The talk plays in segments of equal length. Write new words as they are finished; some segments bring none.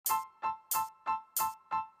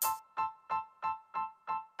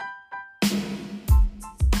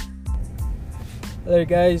Hello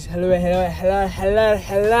guys, hello.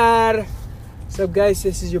 What's up guys,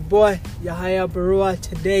 this is your boy Yahya Barua.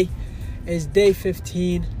 Today is day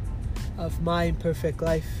 15 of My Imperfect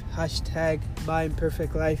Life, hashtag My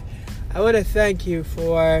Imperfect Life. I want to thank you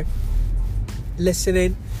for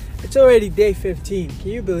listening. It's already day 15, can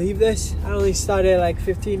you believe this? I only started like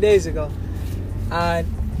 15 days ago, and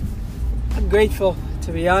I'm grateful,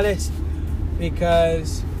 to be honest,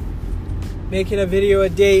 because making a video a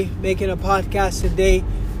day, making a podcast a day,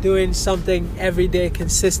 doing something every day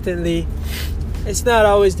consistently, it's not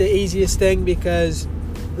always the easiest thing because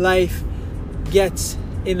life gets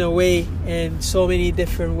in the way in so many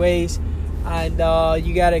different ways, and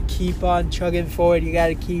you gotta keep on chugging forward. You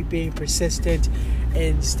gotta keep being persistent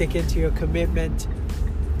and sticking to your commitment.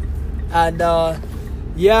 And I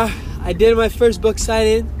did my first book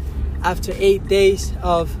signing after 8 days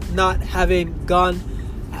of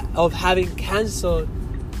having canceled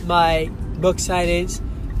my book signings.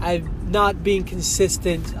 I've not been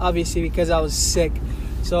consistent, obviously, because I was sick.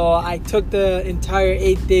 So I took the entire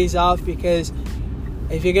 8 days off, because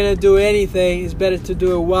if you're gonna do anything, it's better to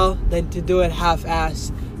do it well than to do it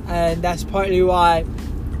half-assed. And that's partly why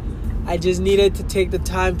I just needed to take the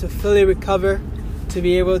time to fully recover, to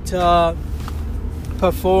be able to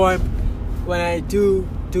perform when I do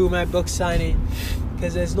my book signing,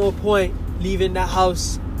 because there's no point leaving the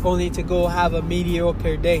house only to go have a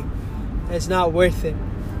mediocre day. It's not worth it.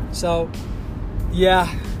 So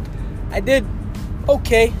I did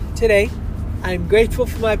okay today. I'm grateful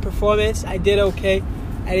for my performance. I did okay.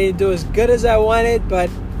 I didn't do as good as I wanted, but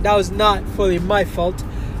that was not fully my fault.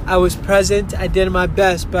 I was present, I did my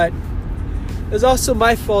best, but it was also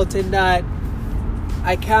my fault in that,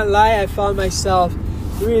 I can't lie, I found myself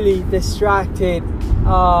really distracted.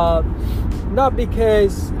 Not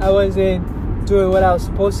because I wasn't doing what I was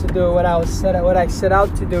supposed to do, what I set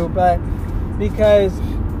out to do, but because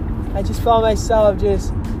I just found myself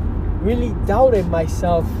just really doubting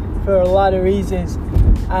myself for a lot of reasons,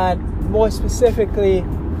 and more specifically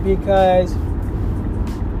because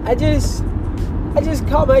I just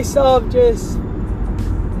caught myself just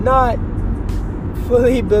not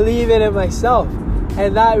fully believing in myself,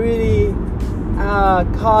 and that really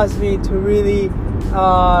caused me to really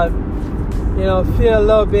feel a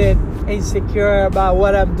little bit insecure about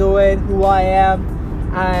what I'm doing, who I am,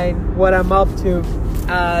 and what I'm up to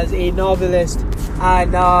as a novelist.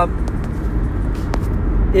 And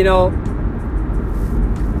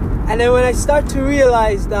and then when I start to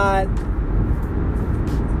realize that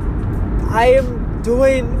I am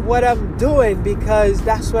doing what I'm doing because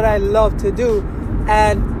that's what I love to do,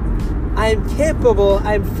 and I'm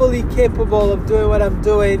fully capable of doing what I'm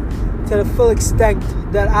doing to the full extent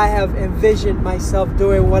that I have envisioned myself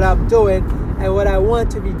doing what I'm doing and what I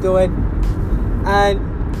want to be doing. And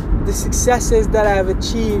the successes that I have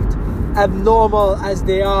achieved, abnormal as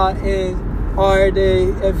they are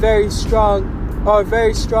very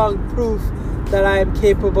strong proof that I am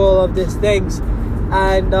capable of these things.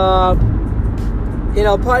 And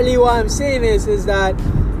partly what I'm saying is that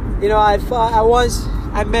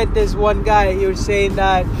I met this one guy. He was saying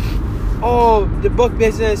that, oh, the book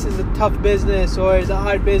business is a tough business, or is a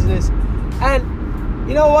hard business. And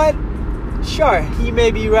you know what? Sure, he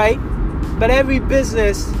may be right, but every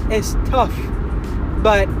business is tough.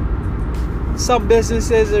 But some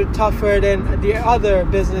businesses are tougher than the other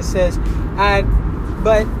businesses,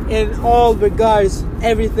 but in all regards,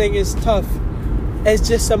 everything is tough. It's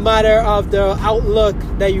just a matter of the outlook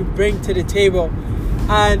that you bring to the table.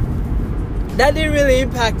 And that didn't really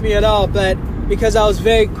impact me at all, but because I was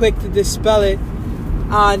very quick to dispel it.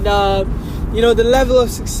 And the level of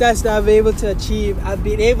success that I've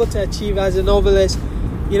been able to achieve as a novelist,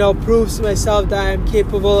 proves to myself that I'm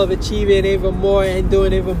capable of achieving even more and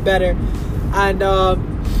doing even better. And I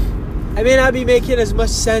may not be making as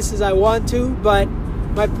much sense as I want to, but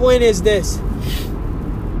my point is this: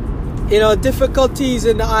 difficulty is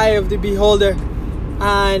in the eye of the beholder,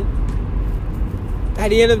 and at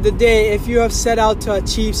the end of the day, if you have set out to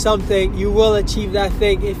achieve something, you will achieve that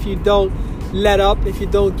thing if you don't let up, if you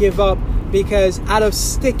don't give up, because out of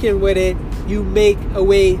sticking with it, you make a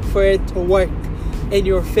way for it to work in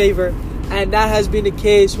your favor. And that has been the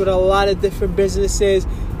case with a lot of different businesses,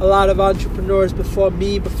 a lot of entrepreneurs before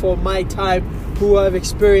me, before my time, who have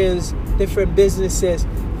experienced different businesses.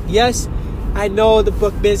 Yes, I know the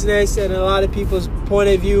book business and a lot of people's point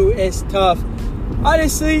of view is tough.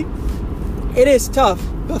 Honestly, it is tough,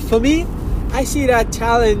 but for me, I see that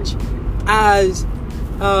challenge as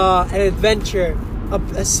an adventure,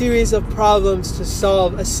 a series of problems to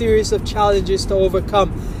solve, a series of challenges to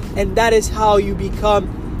overcome, and that is how you become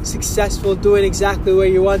successful doing exactly what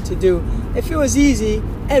you want to do. if it was easy,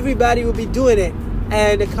 everybody would be doing it,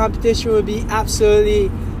 and the competition would be absolutely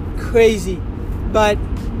crazy. But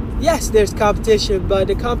yes, there's competition, but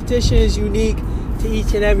the competition is unique to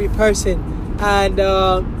each and every person. And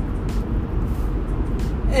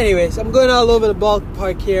anyways, I'm going all over the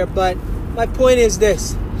ballpark here, but my point is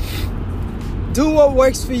this: do what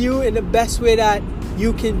works for you in the best way that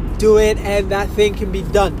you can do it, and that thing can be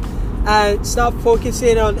done. And stop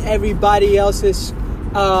focusing on everybody else's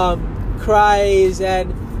cries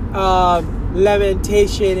and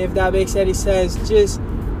lamentation, if that makes any sense. Just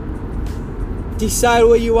decide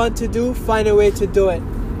what you want to do, find a way to do it.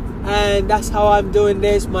 And that's how I'm doing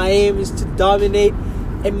this. My aim is to dominate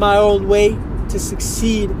in my own way, to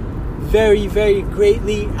succeed very, very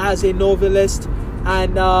greatly as a novelist.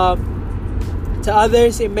 And to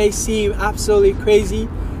others, it may seem absolutely crazy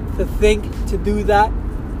to think to do that,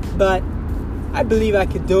 but I believe I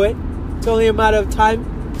can do it. It's only a matter of time.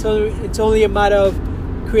 It's only a matter of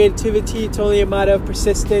creativity. It's only a matter of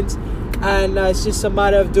persistence. And it's just a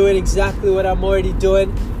matter of doing exactly what I'm already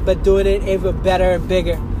doing, but doing it even better and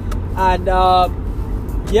bigger. And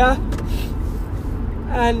yeah.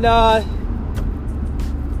 And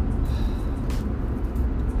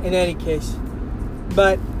in any case.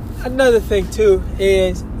 But another thing too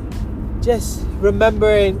is just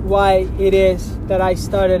remembering why it is that I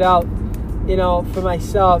started out, for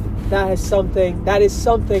myself. That is something that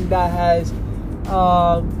has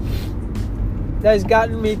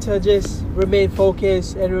gotten me to just remain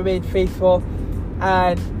focused and remain faithful.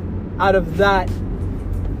 And out of that,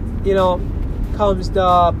 comes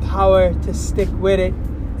the power to stick with it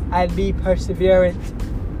and be perseverant.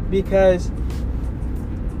 Because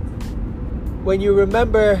when you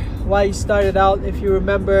remember why you started out, if you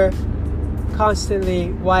remember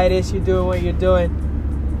constantly why it is you're doing what you're doing,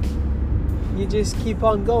 you just keep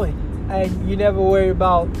on going, and you never worry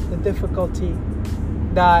about the difficulty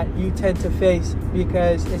that you tend to face,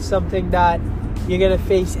 because it's something that you're gonna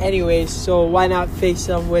face anyways. So why not face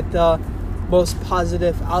them with the most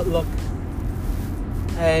positive outlook?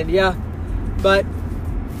 And yeah, but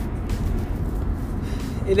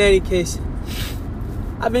in any case,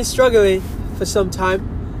 I've been struggling for some time,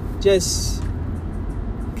 just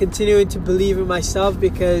continuing to believe in myself,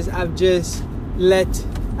 because I've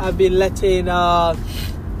been letting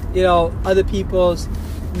other people's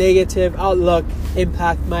negative outlook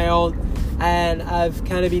impact my own, and I've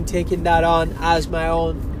kind of been taking that on as my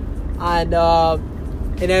own, and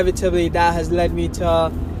inevitably that has led me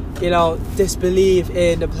to disbelieve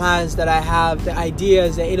in the plans that I have, the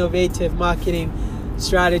ideas, the innovative marketing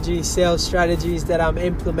strategies, sales strategies that I'm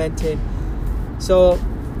implementing. So,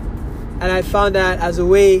 and I found that as a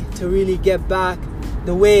way to really get back,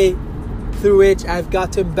 the way through which I've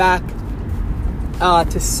gotten back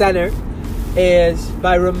to center is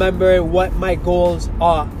by remembering what my goals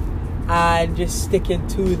are and just sticking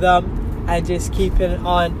to them and just keeping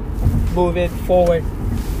on moving forward.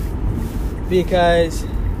 Because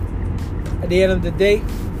at the end of the day,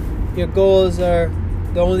 your goals are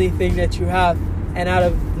the only thing that you have, and out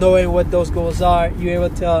of knowing what those goals are, you're able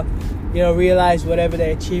to realize whatever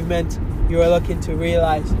the achievement you are looking to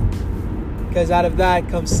realize. Because out of that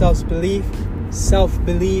comes self-belief,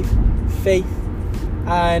 faith,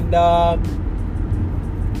 and a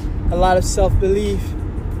lot of self-belief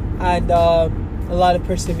and a lot of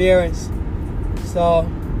perseverance. So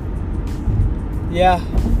yeah,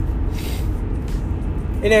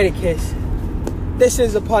 in any case, this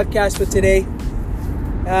is a podcast for today.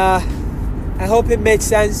 I hope it made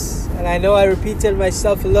sense, and I know I repeated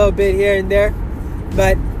myself a little bit here and there,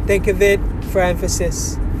 but think of it for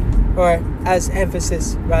emphasis, or as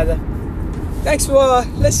emphasis rather. Thanks for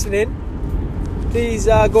listening. Please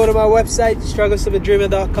go to my website,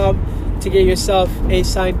 strugglesofadreamer.com, to get yourself a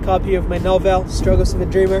signed copy of my novel, Struggles of a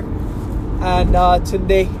Dreamer, and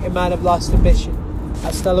Tunde, A Man of Lost Ambition.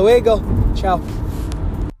 Hasta luego. Ciao.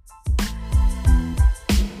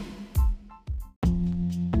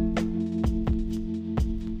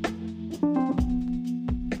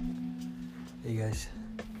 Hey guys,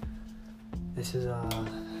 this is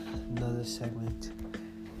another segment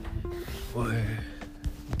for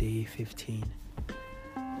day 15.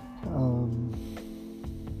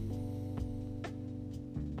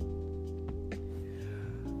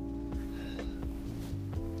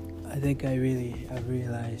 I think I've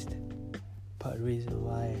realized part of the reason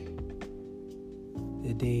why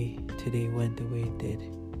the day today went the way it did.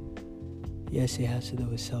 Yes, it has to do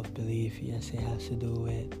with self-belief. Yes, it has to do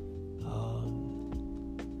with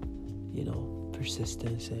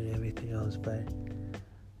persistence and everything else. But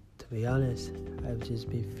to be honest, I've just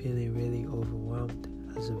been feeling really overwhelmed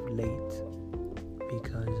as of late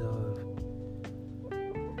because of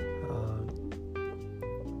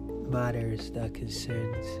matters that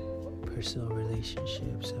concerns personal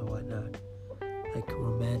relationships and whatnot, like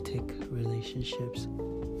romantic relationships.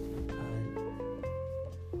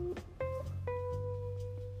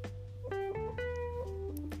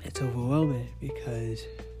 It's overwhelming because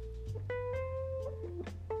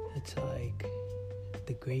it's like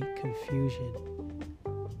the great confusion,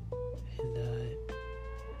 and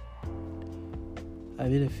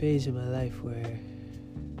I'm in a phase in my life where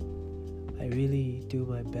I really do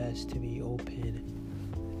my best to be open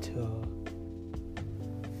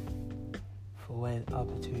for when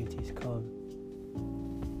opportunities come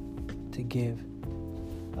to give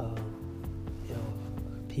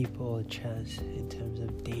people a chance in terms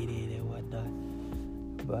of dating and whatnot.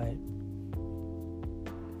 But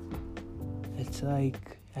it's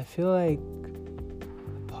like, I feel like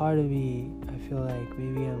part of me, I feel like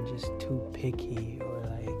maybe I'm just too picky, or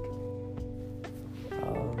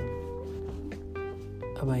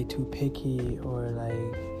am I too picky, or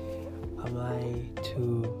am I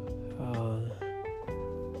too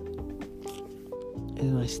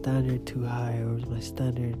is my standard too high, or is my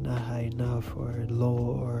standard not high enough, or low,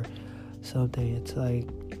 or something? It's like,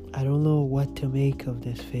 I don't know what to make of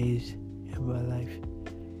this phase in my life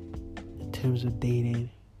in terms of dating.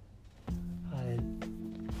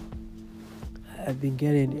 I've been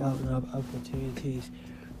getting opportunities,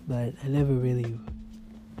 but I never really,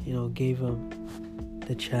 gave them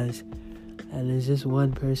the chance. And there's this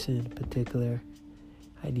one person in particular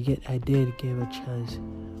I did give a chance,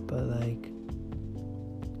 but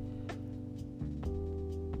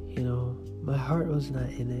my heart was not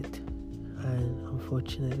in it, and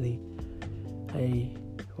unfortunately I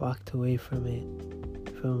walked away from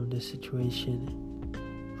the situation,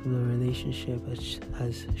 from the relationship,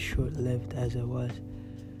 as short-lived as it was.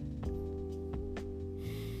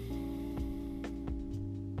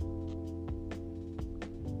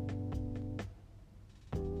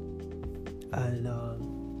 And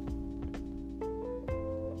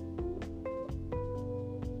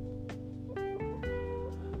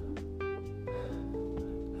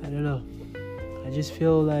I don't know, I just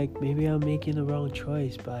feel like maybe I'm making the wrong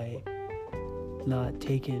choice by not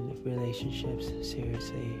taking relationships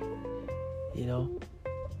seriously.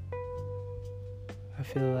 I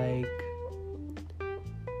feel like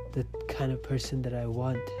the kind of person that I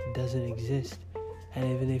want doesn't exist, and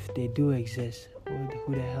even if they do exist,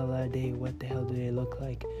 who the hell are they? What the hell do they look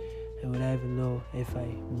like? And would I even know if I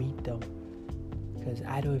meet them? Because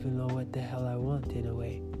I don't even know what the hell I want, in a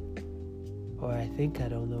way. Or I think I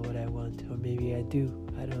don't know what I want, or maybe I do,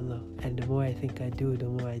 I don't know. And the more I think I do, the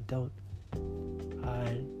more I don't.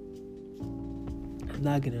 I'm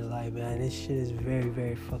not gonna lie, man, this shit is very,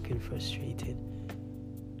 very fucking frustrating.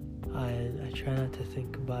 And I try not to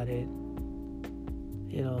think about it,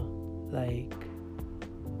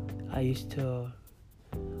 I used to.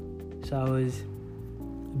 So I was,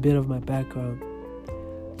 a bit of my background,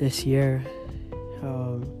 this year,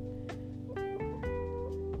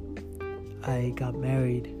 I got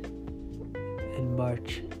married in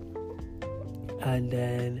March, and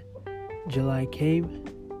then July came,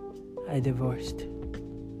 I divorced.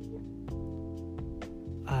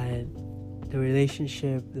 And the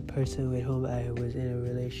relationship, the person with whom I was in a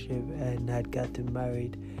relationship and had gotten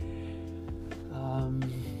married,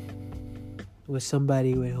 was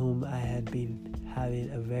somebody with whom I had been having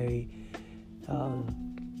a very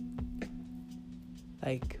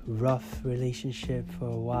rough relationship for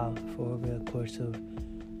a while, for over the course of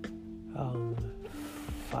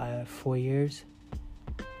 4 years.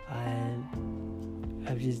 And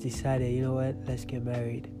I've just decided, you know what, let's get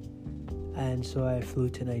married. And so I flew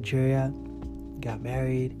to Nigeria, got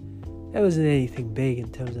married. It wasn't anything big in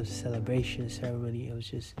terms of celebration ceremony. It was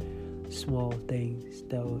just small things.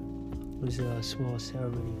 That was a small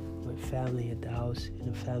ceremony with family at the house, in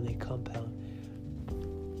a family compound.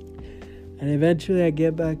 And eventually I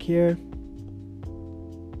get back here,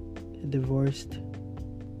 divorced.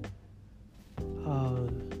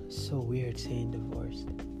 So weird saying divorced.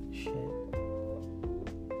 Shit.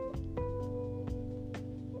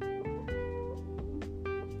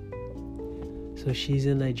 So she's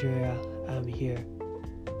in Nigeria, I'm here.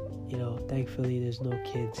 Thankfully there's no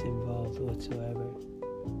kids involved whatsoever.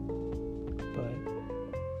 But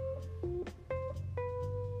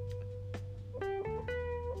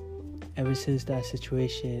ever since that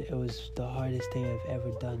situation, it was the hardest thing I've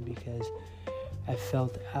ever done, because I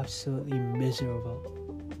felt absolutely miserable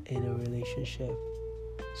in a relationship.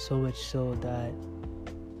 So much so that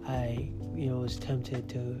I was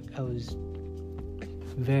I was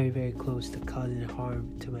very, very close to causing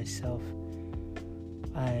harm to myself,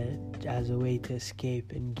 as a way to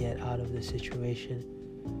escape and get out of the situation.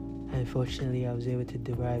 And fortunately, I was able to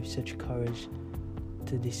derive such courage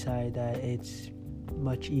to decide that it's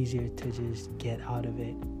much easier to just get out of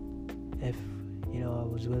it if, I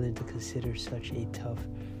was willing to consider such a tough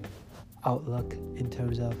outlook in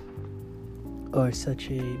terms of, or such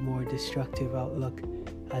a more destructive outlook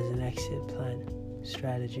as an exit plan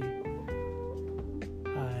strategy.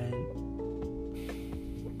 And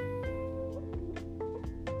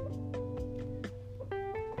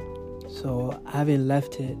so having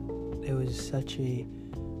left it was such a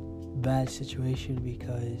bad situation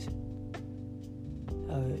because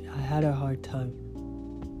I had a hard time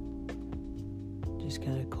just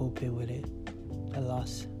kind of coping with it. I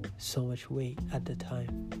lost so much weight at the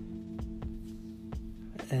time,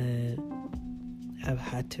 and I've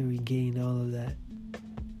had to regain all of that.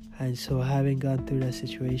 And so having gone through that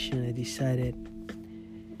situation, I decided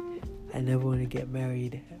I never want to get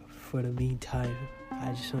married for the meantime.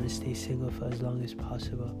 I just want to stay single for as long as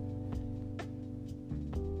possible.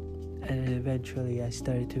 And then eventually I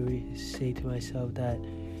started to say to myself that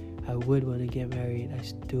I would want to get married. I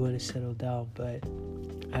do want to settle down, but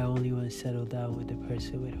I only want to settle down with the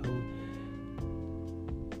person with whom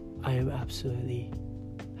I am absolutely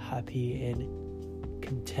happy and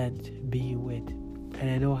content being with. And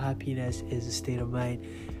I know happiness is a state of mind,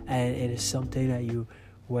 and it is something that you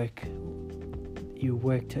work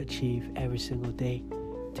to achieve every single day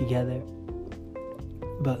together.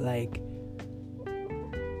 But like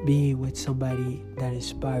being with somebody that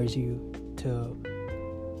inspires you to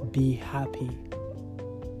be happy,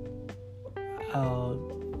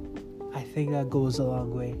 I think that goes a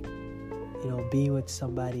long way. Being with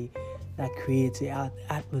somebody that creates an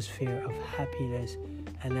atmosphere of happiness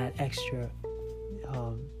and that extra,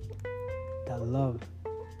 that love,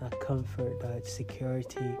 that comfort, that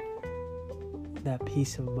security, that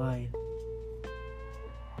peace of mind.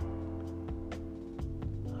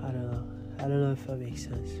 I don't know if that makes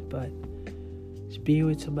sense, but just being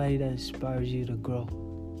with somebody that inspires you to grow.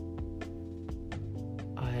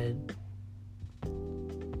 And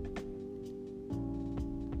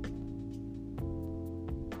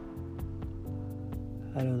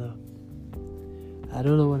I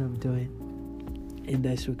don't know what I'm doing in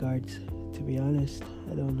this regards, to be honest.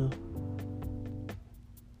 I don't know.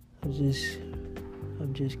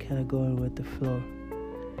 I'm just kind of going with the flow,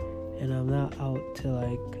 and I'm not out to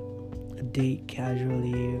like date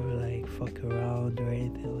casually or like fuck around or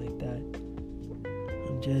anything like that.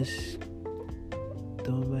 I'm just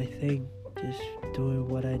doing my thing, just doing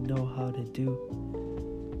what I know how to do,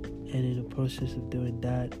 and in the process of doing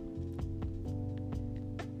that,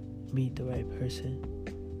 meet the right person.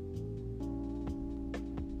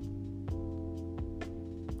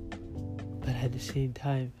 But at the same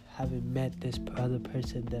time, having met this other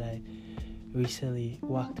person that I recently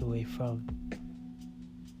walked away from,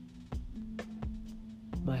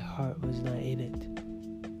 my heart was not in it.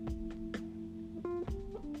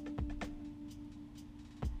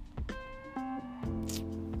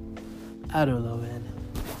 I don't know, man.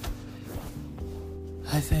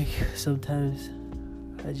 I think sometimes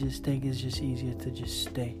I just think it's just easier to just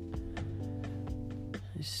stay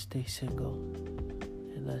single,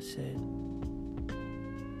 and that's it.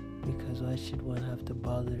 Because why should one have to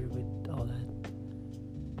bother with all that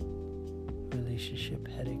relationship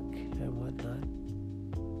headache and whatnot?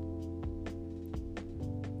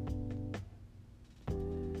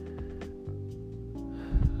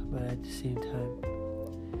 But at the same time,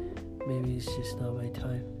 maybe it's just not my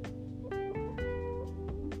time.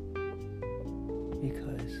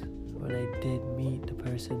 Because when I did meet the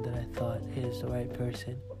person that I thought is the right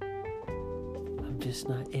person, I'm just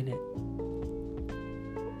not in it.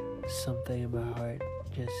 Something in my heart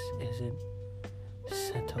just isn't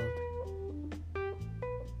settled.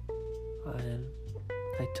 And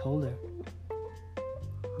I told her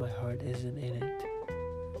my heart isn't in it.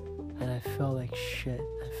 And I felt like shit.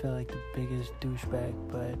 I felt like the biggest douchebag,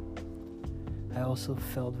 but I also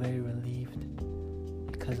felt very relieved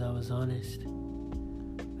because I was honest.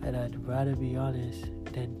 And I'd rather be honest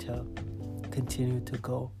than to continue to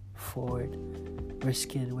go forward,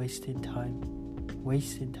 wasting time,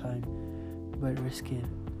 but risking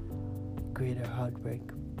greater heartbreak.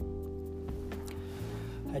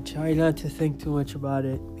 I try not to think too much about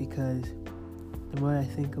it, because the more I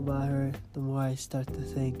think about her, the more I start to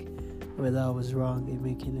think whether I was wrong in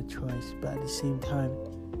making a choice. But at the same time,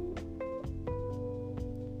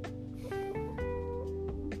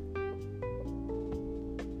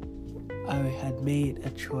 I had made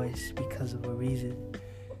a choice because of a reason.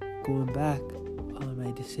 Going back on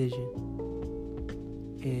my decision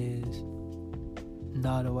is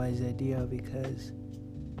not a wise idea, because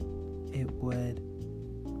it would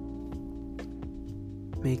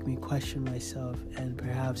make me question myself, and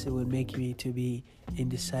perhaps it would make me to be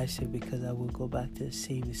indecisive because I will go back to the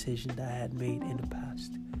same decision that I had made in the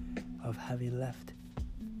past of having left.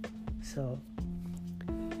 So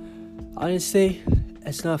honestly,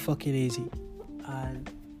 it's not fucking easy, and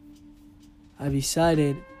I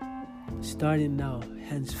decided starting now,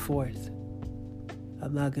 henceforth,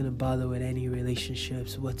 I'm not gonna bother with any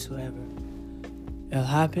relationships whatsoever. It'll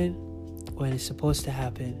happen when it's supposed to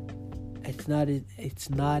happen. It's not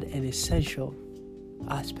an essential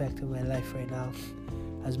aspect of my life right now,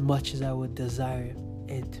 as much as I would desire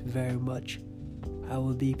it very much. I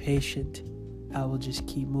will be patient. I will just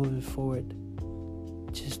keep moving forward,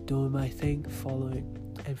 just doing my thing, following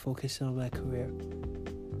and focusing on my career,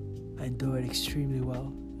 and do it extremely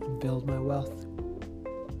well and build my wealth.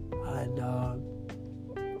 And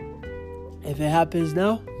if it happens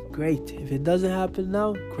now, great. If it doesn't happen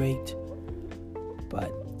now, great.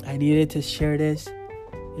 But I needed to share this.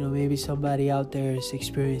 Maybe somebody out there is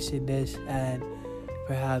experiencing this and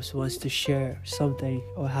perhaps wants to share something,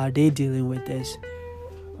 or how they're dealing with this,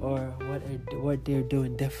 or what they're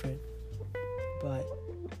doing different. But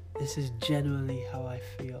this is genuinely how I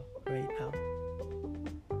feel right now,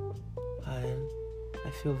 and I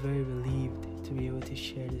feel very relieved to be able to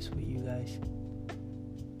share this with you guys,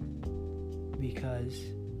 because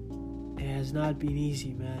it has not been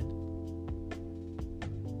easy, man.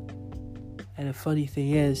 And the funny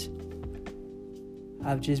thing is,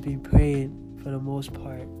 I've just been praying for the most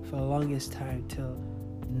part, for the longest time, to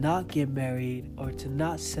not get married or to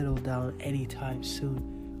not settle down anytime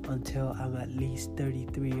soon until I'm at least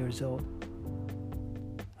 33 years old.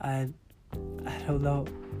 And I don't know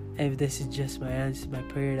if this is just my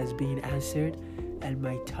prayer that's being answered and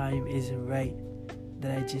my time isn't right,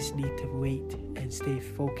 that I just need to wait and stay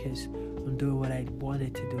focused on doing what I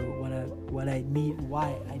wanted to do,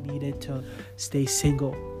 why I needed to stay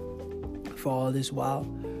single for all this while,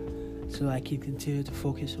 so I can continue to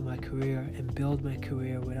focus on my career and build my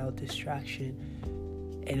career without distraction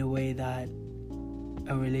in a way that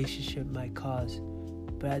a relationship might cause.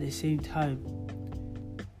 But at the same time,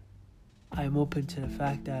 I'm open to the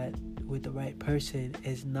fact that with the right person,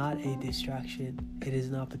 it's not a distraction. It is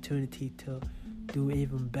an opportunity to do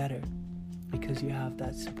even better, because you have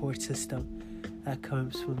that support system that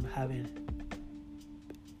comes from having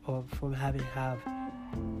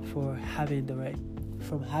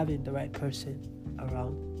the right person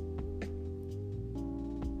around.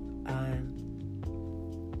 And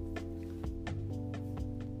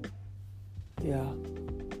yeah,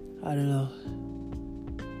 I don't know.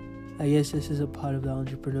 I guess this is a part of the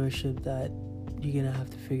entrepreneurship that you're gonna have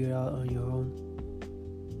to figure out on your own,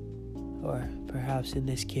 or perhaps in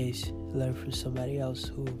this case, learn from somebody else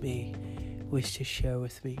who may wish to share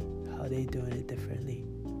with me how they're doing it differently.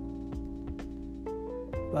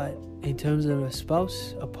 But in terms of a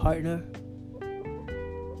spouse, a partner,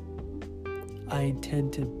 I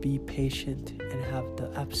intend to be patient and have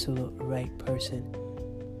the absolute right person.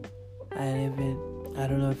 And I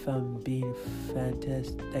don't know if I'm being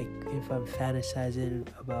if I'm fantasizing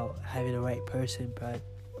about having the right person, but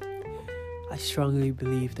I strongly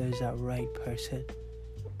believe there's that right person.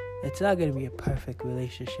 It's not going to be a perfect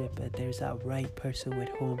relationship, but there's that right person with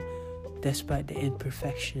whom, despite the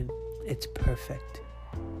imperfection, it's perfect.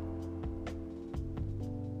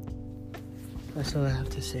 That's all I have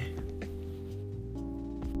to say.